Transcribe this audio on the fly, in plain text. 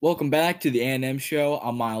Welcome back to the A&M show.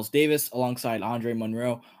 I'm Miles Davis alongside Andre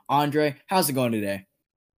Monroe. Andre, how's it going today?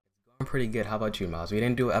 I'm pretty good. How about you, Miles? We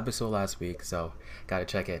didn't do an episode last week, so gotta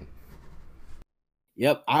check in.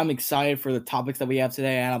 Yep, I'm excited for the topics that we have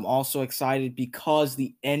today, and I'm also excited because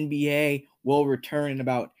the NBA will return in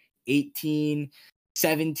about 18,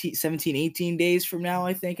 17, 18 days from now,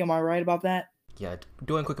 I think. Am I right about that? Yeah,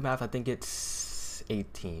 doing quick math, I think it's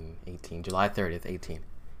 18, July 30th, 18.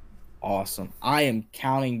 Awesome. I am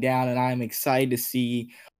counting down, and I'm excited to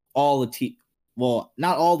see all the well,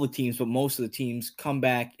 not all the teams, but most of the teams come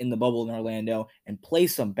back in the bubble in Orlando and play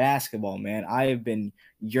some basketball, man. I have been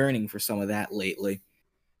yearning for some of that lately.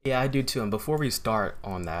 Yeah, I do too. And before we start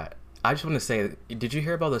on that, I just want to say, did you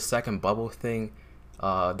hear about the second bubble thing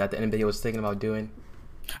that the NBA was thinking about doing?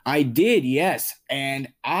 I did, yes,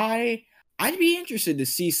 and I'd be interested to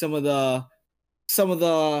see some of the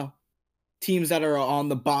teams that are on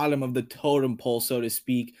the bottom of the totem pole, so to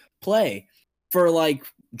speak, play for like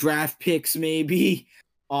draft picks, maybe,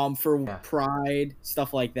 for Yeah. pride,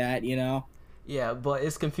 stuff like that. Yeah, but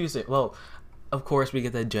it's confusing. Well, of course, we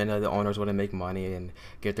get the agenda. The owners want to make money and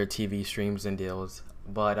get their TV streams and deals.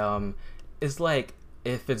 But it's like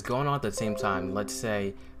if it's going on at the same time. Let's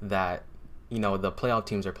say that the playoff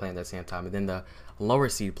teams are playing at the same time, and then the lower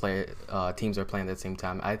seed play teams are playing at the same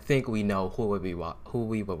time. I think we know who we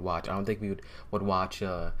would watch. I don't think we would watch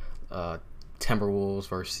Timberwolves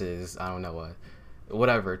versus I don't know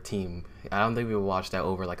whatever team. I don't think we would watch that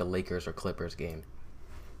over like a Lakers or Clippers game.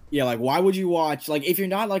 Yeah, like why would you watch like if you're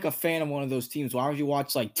not like a fan of one of those teams, why would you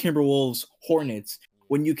watch like Timberwolves Hornets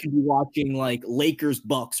when you can be watching like Lakers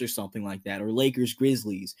Bucks or something like that, or Lakers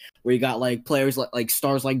Grizzlies, where you got like players like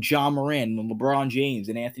stars like John Moran and LeBron James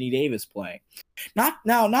and Anthony Davis playing. Not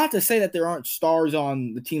to say that there aren't stars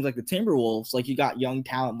on the teams like the Timberwolves, like you got young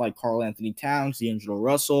talent like Karl Anthony Towns, D'Angelo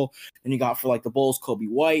Russell, and you got for like the Bulls, Kobe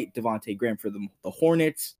White, Devontae Graham for the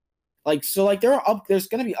Hornets. Like so, like there's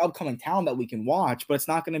gonna be upcoming talent that we can watch, but it's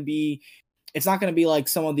not gonna be like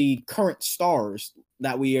some of the current stars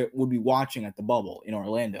that we would be watching at the bubble in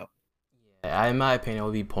Orlando. Yeah, in my opinion, it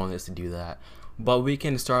would be pointless to do that. But we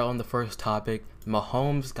can start on the first topic.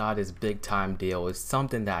 Mahomes got his big time deal. It's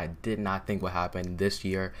something that I did not think would happen this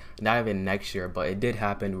year, not even next year, but it did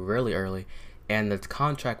happen really early. And the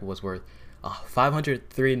contract was worth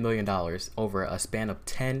 $503 million over a span of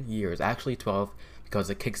 10 years, actually 12 because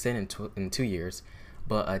it kicks in 2 years.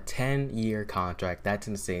 But a 10-year contract, that's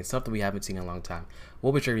insane. Something we haven't seen in a long time.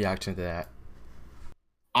 What was your reaction to that?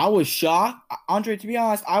 I was shocked, Andre. To be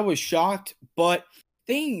honest, I was shocked, but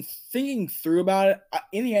thinking through about it,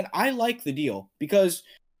 in the end, I like the deal because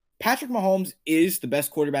Patrick Mahomes is the best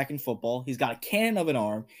quarterback in football. He's got a cannon of an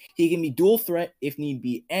arm. He can be dual threat if need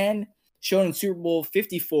be, and shown in Super Bowl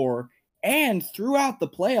 54 and throughout the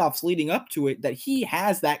playoffs leading up to it that he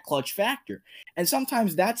has that clutch factor. And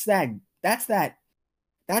sometimes that's that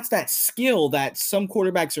skill that some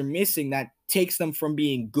quarterbacks are missing that takes them from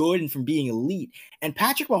being good and from being elite. And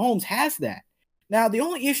Patrick Mahomes has that. Now, the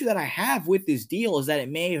only issue that I have with this deal is that it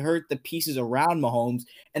may hurt the pieces around Mahomes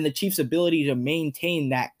and the Chiefs' ability to maintain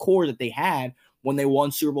that core that they had when they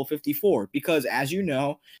won Super Bowl 54. Because, as you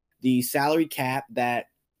know, the salary cap that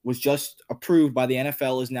was just approved by the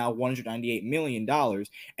NFL is now $198 million.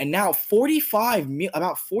 And now about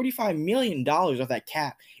 $45 million of that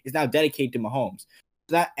cap is now dedicated to Mahomes.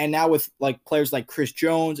 That and now with like players like Chris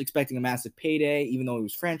Jones expecting a massive payday, even though he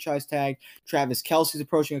was franchise tagged. Travis Kelce's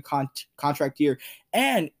approaching a contract year,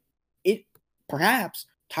 and it perhaps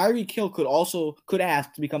Tyreek Hill could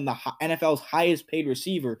ask to become the NFL's highest paid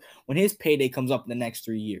receiver when his payday comes up in the next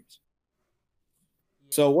 3 years.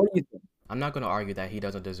 So what do you think? I'm not going to argue that he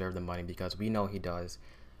doesn't deserve the money because we know he does.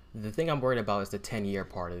 The thing I'm worried about is the 10-year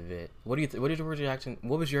part of it. What is your reaction?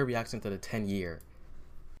 What was your reaction to the 10-year?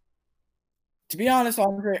 To be honest,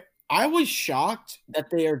 Andre, I was shocked that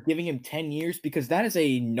they are giving him 10 years because that is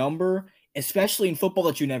a number, especially in football,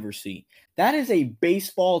 that you never see. That is a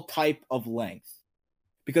baseball type of length.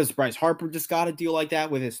 Because Bryce Harper just got a deal like that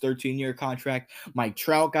with his 13-year contract. Mike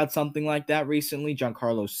Trout got something like that recently.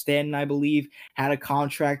 Giancarlo Stanton, I believe, had a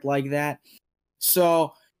contract like that.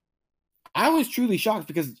 So I was truly shocked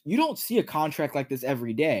because you don't see a contract like this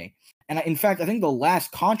every day. And in fact, I think the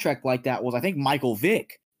last contract like that was, I think, Michael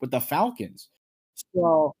Vick with the Falcons.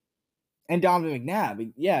 So, and Donovan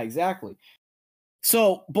McNabb. Yeah, exactly.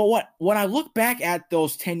 So, but when I look back at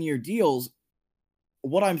those 10-year deals,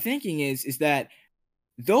 what I'm thinking is that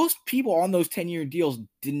those people on those 10-year deals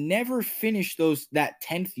did never finish that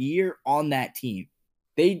 10th year on that team.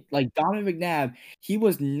 They like Donovan McNabb, he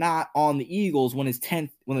was not on the Eagles when the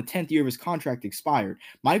 10th year of his contract expired.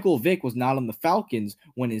 Michael Vick was not on the Falcons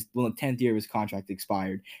when the 10th year of his contract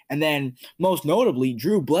expired. And then most notably,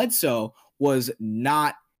 Drew Bledsoe was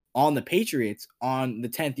not on the Patriots on the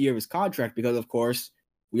 10th year of his contract because, of course,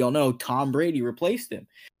 we all know Tom Brady replaced him.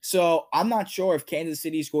 So I'm not sure if Kansas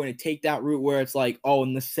City is going to take that route where it's like, oh,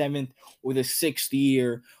 in the 7th or the 6th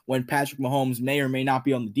year when Patrick Mahomes may or may not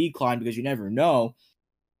be on the decline, because you never know.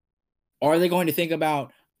 Or are they going to think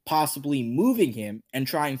about possibly moving him and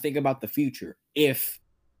try and think about the future if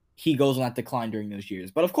he goes on that decline during those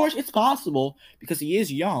years? But of course, it's possible because he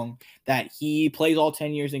is young that he plays all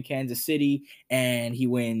 10 years in Kansas City and he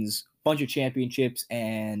wins a bunch of championships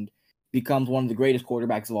and becomes one of the greatest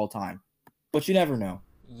quarterbacks of all time. But you never know.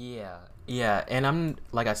 Yeah, and I'm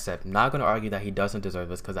like I said, not gonna argue that he doesn't deserve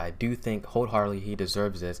this because I do think wholeheartedly he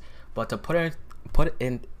deserves this. But to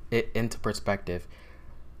it into perspective,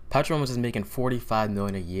 Patrick Mahomes is making $45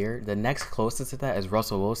 million a year. The next closest to that is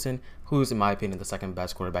Russell Wilson, who's in my opinion the second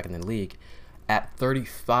best quarterback in the league, at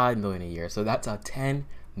 $35 million a year. So that's a $10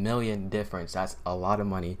 million difference. That's a lot of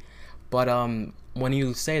money. But when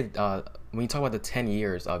you talk about the 10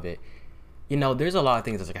 years of it, there's a lot of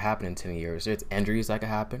things that could happen in 10 years. There's injuries that could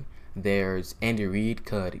happen. There's Andy Reid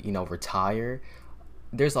could, retire.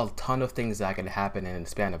 There's a ton of things that could happen in the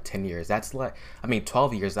span of 10 years.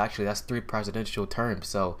 12 years, actually. That's 3 presidential terms.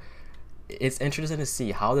 So it's interesting to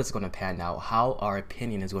see how this is going to pan out, how our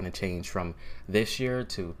opinion is going to change from this year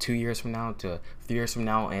to 2 years from now to 3 years from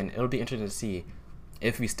now. And it'll be interesting to see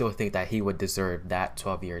if we still think that he would deserve that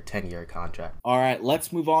 12-year, 10-year contract. All right,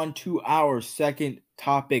 let's move on to our second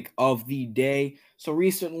topic of the day. So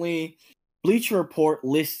recently, Bleacher Report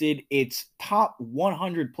listed its top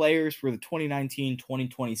 100 players for the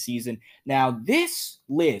 2019-2020 season. Now, this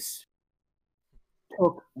list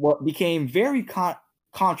took what became very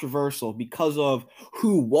controversial because of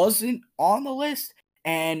who wasn't on the list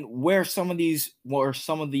and where some of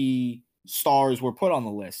the stars were put on the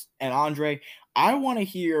list. And Andre, I want to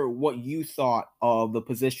hear what you thought of the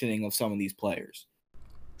positioning of some of these players.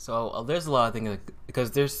 So there's a lot of things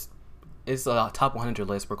because it's a top 100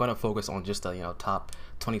 list. We're going to focus on just the top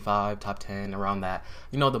 25, top 10, around that.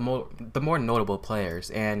 The more notable players.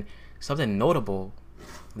 And something notable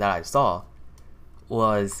that I saw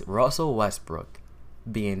was Russell Westbrook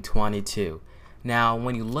being 22. Now,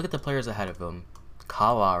 when you look at the players ahead of him,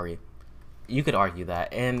 Kyle Lowry, you could argue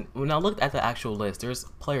that. And when I looked at the actual list, there's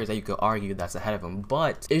players that you could argue that's ahead of him,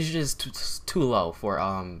 but it's just too low for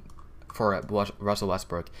Russell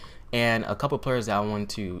Westbrook. And a couple players that I want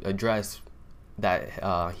to address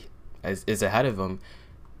that is ahead of him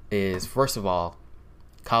is, first of all,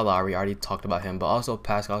 Kyle Lowry. I already talked about him, but also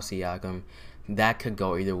Pascal Siakam. That could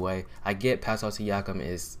go either way. I get Pascal Siakam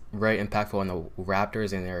is very impactful on the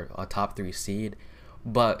Raptors and they're a top 3 seed,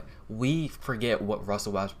 but we forget what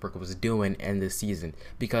Russell Westbrook was doing in this season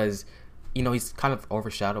because, he's kind of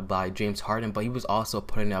overshadowed by James Harden, but he was also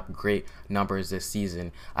putting up great numbers this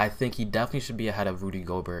season. I think he definitely should be ahead of Rudy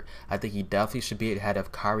Gobert. I think he definitely should be ahead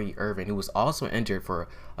of Kyrie Irving, who was also injured for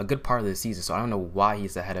a good part of the season, so I don't know why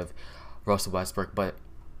he's ahead of Russell Westbrook, but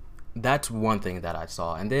that's one thing that I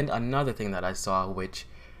saw. And then another thing that I saw, which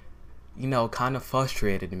kind of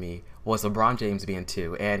frustrated me, was LeBron James being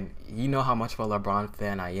 2. And you know how much of a LeBron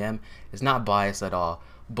fan I am. It's not biased at all.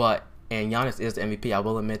 And Giannis is the MVP, I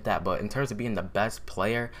will admit that. But in terms of being the best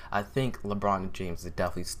player, I think LeBron James is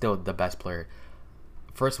definitely still the best player.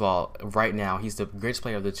 First of all, right now, he's the greatest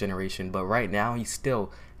player of this generation. But right now, he's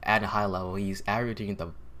still at a high level. He's averaging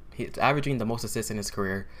the most assists in his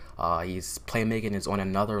career. His playmaking is on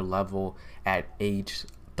another level at age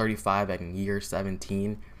 35 and year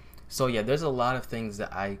 17. So yeah, there's a lot of things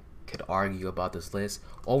that I could argue about this list.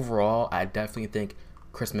 Overall, I definitely think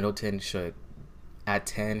Chris Middleton should, at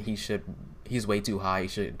 10, he's way too high. He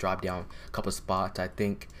should drop down a couple spots. I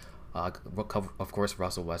think, of course,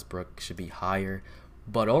 Russell Westbrook should be higher.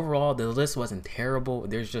 But overall, the list wasn't terrible.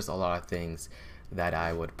 There's just a lot of things that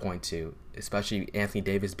I would point to, especially Anthony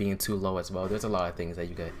Davis being too low as well. There's a lot of things that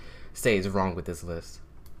you could say is wrong with this list.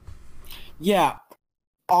 Yeah.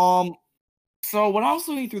 So when I was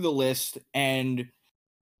looking through the list and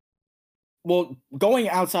going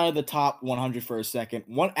outside of the top 100 for a second,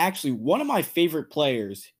 one of my favorite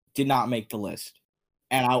players did not make the list.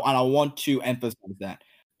 And I want to emphasize that.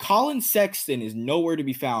 Colin Sexton is nowhere to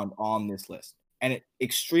be found on this list. And it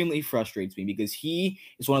extremely frustrates me because he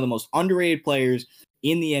is one of the most underrated players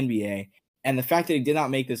in the NBA. And the fact that he did not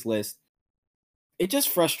make this list, it just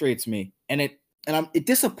frustrates me. And it and it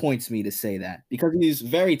disappoints me to say that because he's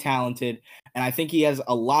very talented, and I think he has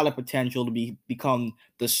a lot of potential to become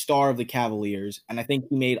the star of the Cavaliers. And I think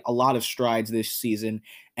he made a lot of strides this season,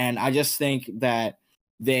 and I just think that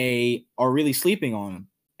they are really sleeping on him,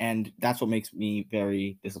 and that's what makes me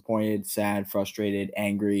very disappointed, sad, frustrated,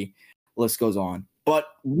 angry. List goes on. But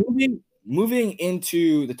moving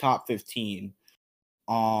into the top 15.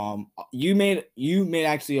 You made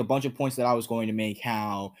actually a bunch of points that I was going to make.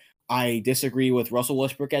 How I disagree with Russell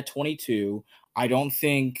Westbrook at 22. I don't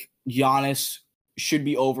think Giannis should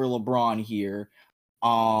be over LeBron here.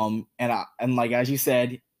 And like as you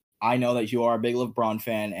said, I know that you are a big LeBron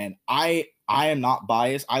fan, and I am not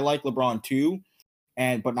biased. I like LeBron too,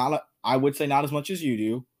 but not I would say not as much as you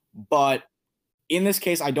do. But in this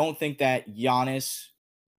case, I don't think that Giannis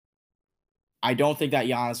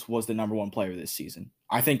was the number one player this season.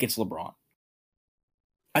 I think it's LeBron.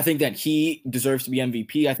 I think that he deserves to be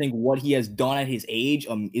MVP. I think what he has done at his age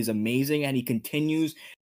is amazing, and he continues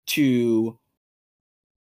to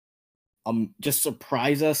just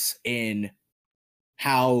surprise us in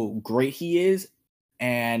how great he is,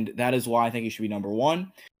 and that is why I think he should be number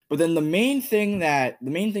one. But then the main thing that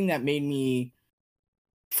made me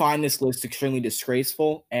find this list extremely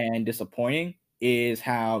disgraceful and disappointing is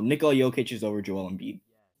how Nikola Jokic is over Joel Embiid.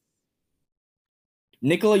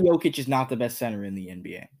 Nikola Jokic is not the best center in the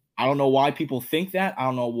NBA. I don't know why people think that. I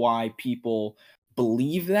don't know why people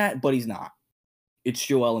believe that, but he's not. It's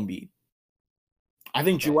Joel Embiid. I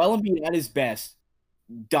think Joel Embiid at his best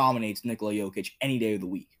dominates Nikola Jokic any day of the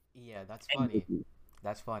week. Yeah, that's funny.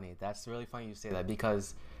 That's funny. That's really funny you say that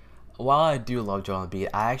because while I do love Joel Embiid,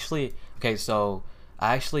 I actually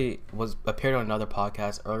was appeared on another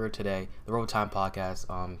podcast earlier today, the Robo Time podcast.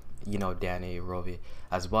 Danny Rovi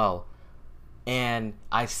as well. And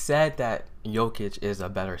I said that Jokic is a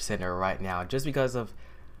better center right now just because of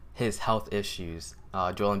his health issues,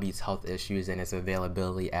 Joel Embiid's health issues, and his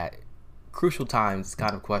availability at crucial times is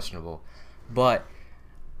kind of questionable. But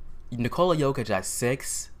Nikola Jokic at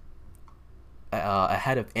 6,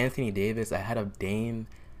 ahead of Anthony Davis, ahead of Dame,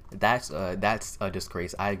 that's a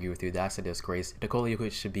disgrace. I agree with you. That's a disgrace. Nikola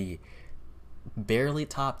Jokic should be barely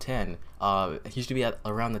top 10. He should be at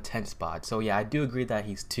around the 10th spot. So yeah, I do agree that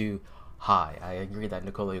he's too high. I agree that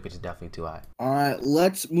Nikola Jokic is definitely too high. All right,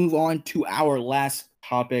 let's move on to our last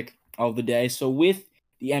topic of the day. So with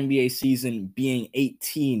the NBA season being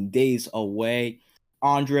 18 days away,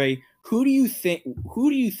 Andre, who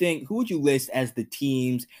would you list as the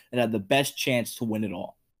teams that have the best chance to win it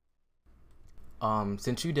all?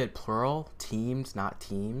 Since you did plural, teams, not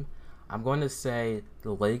team, I'm going to say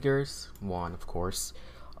the Lakers, one, of course.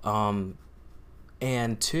 And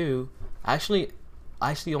two, I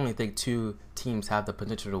actually only think two teams have the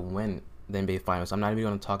potential to win the NBA Finals. I'm not even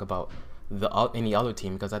going to talk about any other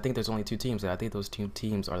team because I think there's only two teams, and I think those two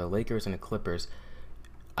teams are the Lakers and the Clippers.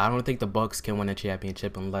 I don't think the Bucks can win a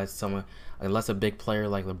championship unless a big player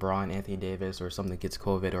like LeBron, Anthony Davis, or something gets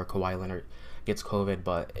COVID, or Kawhi Leonard gets COVID.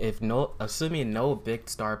 But assuming no big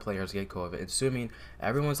star players get COVID, assuming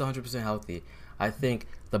everyone's 100% healthy, I think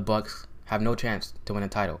the Bucks have no chance to win a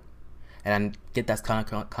title. And I get that's kind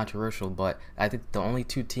of controversial, but I think the only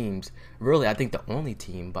two teams, really, I think the only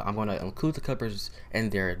team, but I'm going to include the Clippers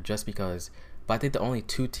in there just because, but I think the only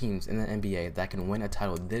two teams in the NBA that can win a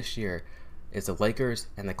title this year is the Lakers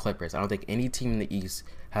and the Clippers. I don't think any team in the East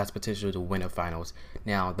has potential to win a finals.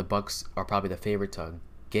 Now, the Bucks are probably the favorite to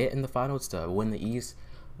get in the finals to win the East,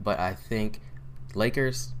 but I think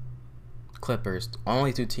Lakers, Clippers,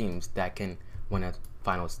 only two teams that can win a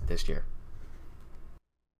finals this year.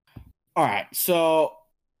 All right, so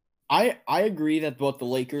I agree that both the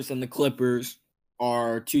Lakers and the Clippers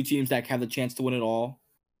are two teams that have the chance to win it all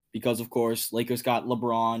because, of course, Lakers got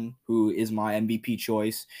LeBron, who is my MVP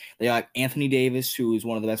choice. They got Anthony Davis, who is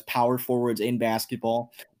one of the best power forwards in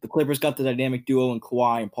basketball. The Clippers got the dynamic duo in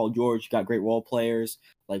Kawhi and Paul George. You got great role players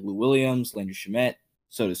like Lou Williams, Landry Shamet.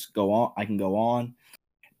 So I can go on.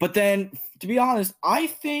 But then, to be honest, I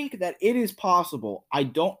think that it is possible.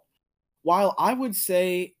 While I would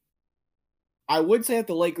say that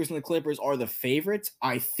the Lakers and the Clippers are the favorites,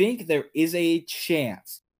 I think there is a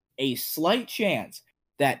slight chance,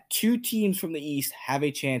 that two teams from the East have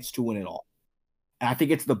a chance to win it all. And I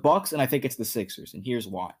think it's the Bucks and I think it's the Sixers, and here's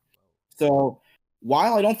why. So,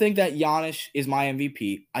 while I don't think that Giannis is my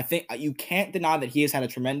MVP, I think you can't deny that he has had a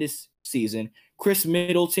tremendous season. Chris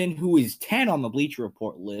Middleton, who is 10 on the Bleacher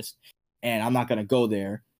Report list, and I'm not going to go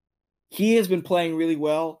there, he has been playing really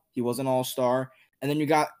well. He was an all-star. And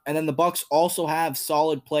then the Bucks also have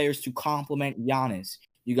solid players to complement Giannis.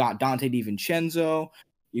 You got Dante DiVincenzo,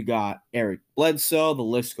 you got Eric Bledsoe, the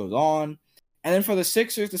list goes on. And then for the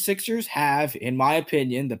Sixers have, in my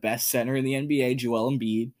opinion, the best center in the NBA, Joel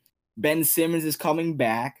Embiid. Ben Simmons is coming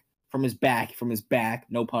back from his back,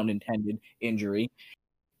 no pun intended, injury.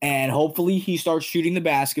 And hopefully he starts shooting the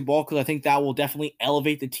basketball, because I think that will definitely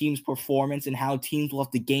elevate the team's performance and how teams will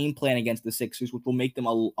have to game plan against the Sixers, which will make them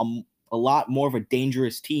a lot more of a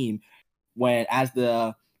dangerous team as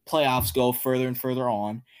the playoffs go further and further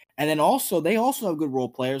on. And then they also have good role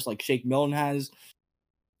players, like Shake Milton has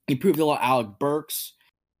improved a lot. Alec Burks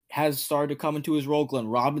has started to come into his role. Glenn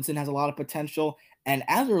Robinson has a lot of potential. And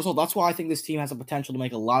as a result, that's why I think this team has the potential to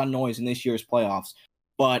make a lot of noise in this year's playoffs.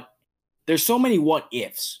 But there's so many what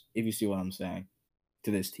ifs, if you see what I'm saying,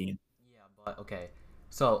 to this team. Yeah, but okay.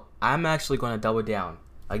 So I'm actually going to double down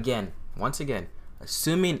once again,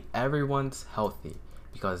 assuming everyone's healthy,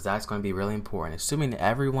 because that's going to be really important. Assuming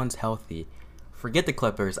everyone's healthy, forget the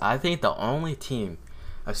Clippers. I think the only team,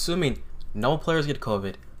 assuming no players get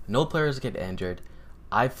COVID, no players get injured,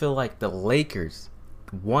 I feel like the Lakers,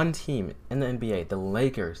 one team in the NBA, the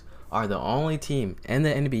Lakers are the only team in the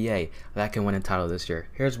NBA that can win a title this year.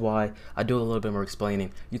 Here's why. I do a little bit more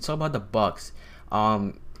explaining. You talk about the Bucks.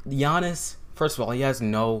 Giannis, first of all, he has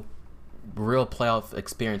no real playoff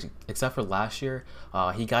experience except for last year.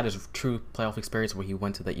 He got his true playoff experience where he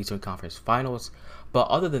went to the Eastern Conference Finals. But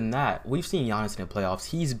other than that, we've seen Giannis in the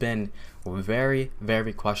playoffs. He's been very,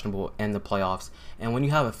 very questionable in the playoffs. And when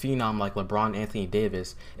you have a phenom like LeBron Anthony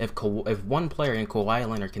Davis, if one player in Kawhi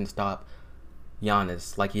Leonard can stop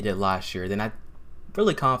Giannis like he did last year, then I'm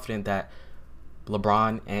really confident that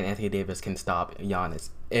LeBron and Anthony Davis can stop Giannis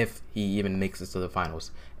if he even makes it to the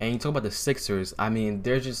finals. And you talk about the Sixers, I mean,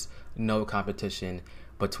 there's just no competition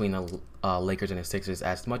between the Lakers and the Sixers.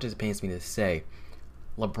 As much as it pains me to say,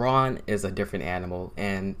 LeBron is a different animal,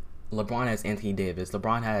 and LeBron has Anthony Davis.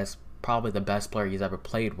 LeBron has probably the best player he's ever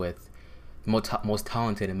played with, most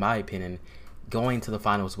talented in my opinion, going to the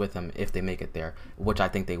finals with him if they make it there, which I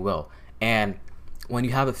think they will. And when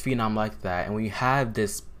you have a phenom like that, and when you have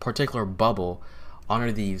this particular bubble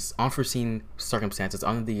under these unforeseen circumstances,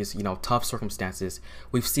 under these tough circumstances,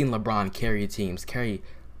 we've seen LeBron carry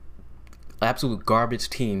absolute garbage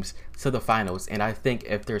teams to the finals. And I think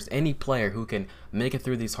if there's any player who can make it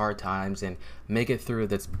through these hard times and make it through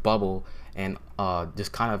this bubble and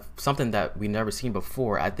just kind of something that we never seen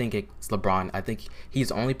before, I think it's LeBron. I think he's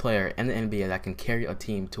the only player in the NBA that can carry a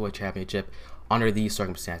team to a championship under these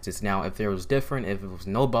circumstances. Now, if there was different, if it was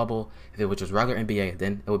no bubble, if it was just regular NBA,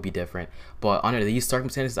 then it would be different. But under these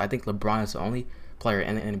circumstances, I think LeBron is the only player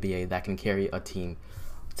in the NBA that can carry a team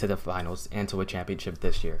to the finals and to a championship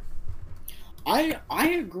this year. I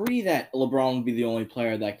agree that LeBron would be the only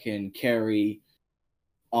player that can carry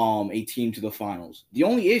a team to the finals. The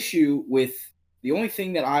only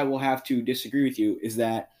thing that I will have to disagree with you is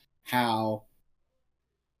that for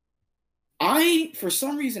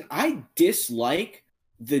some reason, I dislike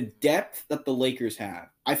the depth that the Lakers have.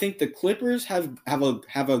 I think the Clippers have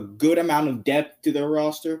a good amount of depth to their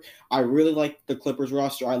roster. I really like the Clippers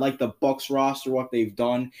roster. I like the Bucks roster, what they've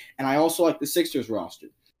done, and I also like the Sixers roster.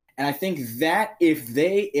 And I think that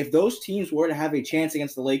if those teams were to have a chance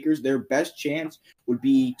against the Lakers, their best chance would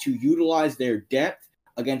be to utilize their depth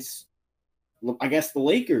against, I guess, the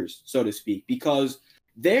Lakers, so to speak, because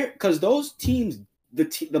those teams,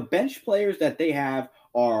 the bench players that they have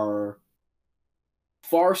are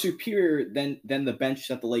far superior than the bench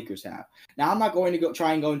that the Lakers have. Now, I'm not going to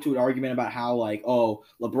go into an argument about how, like,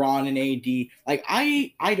 LeBron and AD, like,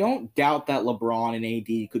 I don't doubt that LeBron and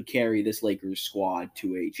AD could carry this Lakers squad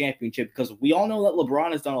to a championship, because we all know that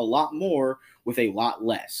LeBron has done a lot more with a lot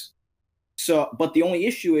less. So, but the only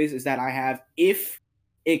issue is that if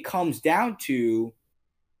it comes down to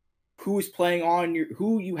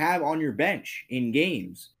who you have on your bench in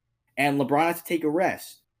games, and LeBron has to take a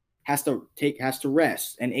rest, has to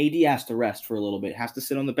rest, and AD has to rest for a little bit, has to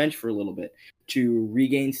sit on the bench for a little bit to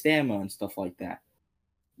regain stamina and stuff like that.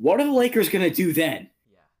 What are the Lakers going to do then?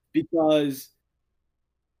 Yeah. Because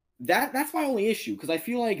that's my only issue, because I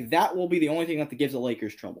feel like that will be the only thing that gives the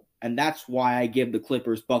Lakers trouble. And that's why I give the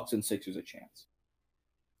Clippers, Bucks, and Sixers a chance.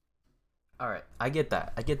 All right, I get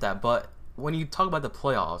that. But when you talk about the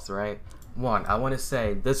playoffs, right? One, I want to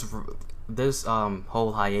say this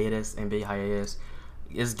whole NBA hiatus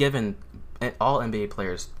is given all NBA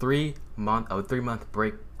players 3 month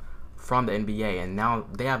break from the NBA, and now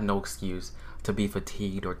they have no excuse to be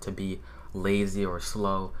fatigued or to be lazy or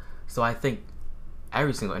slow. So I think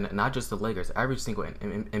every single, and not just the Lakers, every single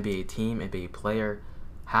NBA team, NBA player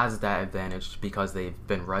has that advantage because they've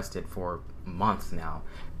been rested for months now.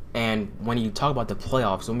 And when you talk about the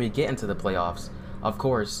playoffs, when we get into the playoffs, of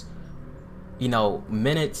course,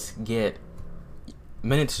 minutes get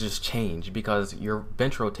minutes just change because your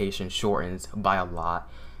bench rotation shortens by a lot.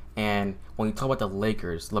 And when you talk about the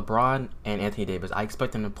Lakers, LeBron and Anthony Davis, I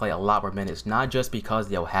expect them to play a lot more minutes, not just because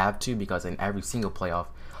they'll have to, because in every single playoff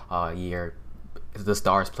year, the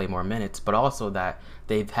stars play more minutes, but also that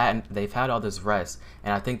they've had all this rest,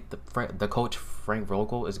 and I think the coach Frank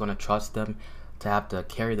Vogel is going to trust them to have to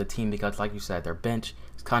carry the team because, like you said, their bench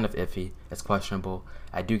is kind of iffy, it's questionable.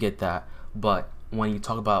 I do get that, but when you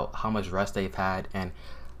talk about how much rest they've had and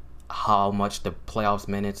how much the playoffs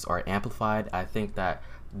minutes are amplified, I think that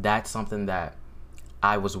that's something that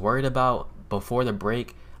I was worried about before the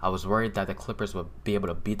break. I was worried that the Clippers would be able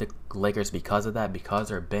to beat the Lakers because of that, because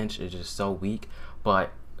their bench is just so weak.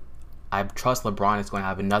 But I trust LeBron is going to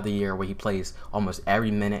have another year where he plays almost every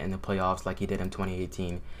minute in the playoffs like he did in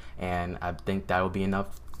 2018. And I think that will be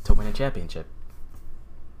enough to win a championship.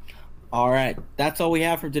 All right. That's all we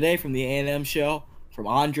have for today from the A&M show. From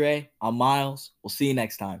Andre, I'm Miles. We'll see you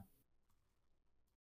next time.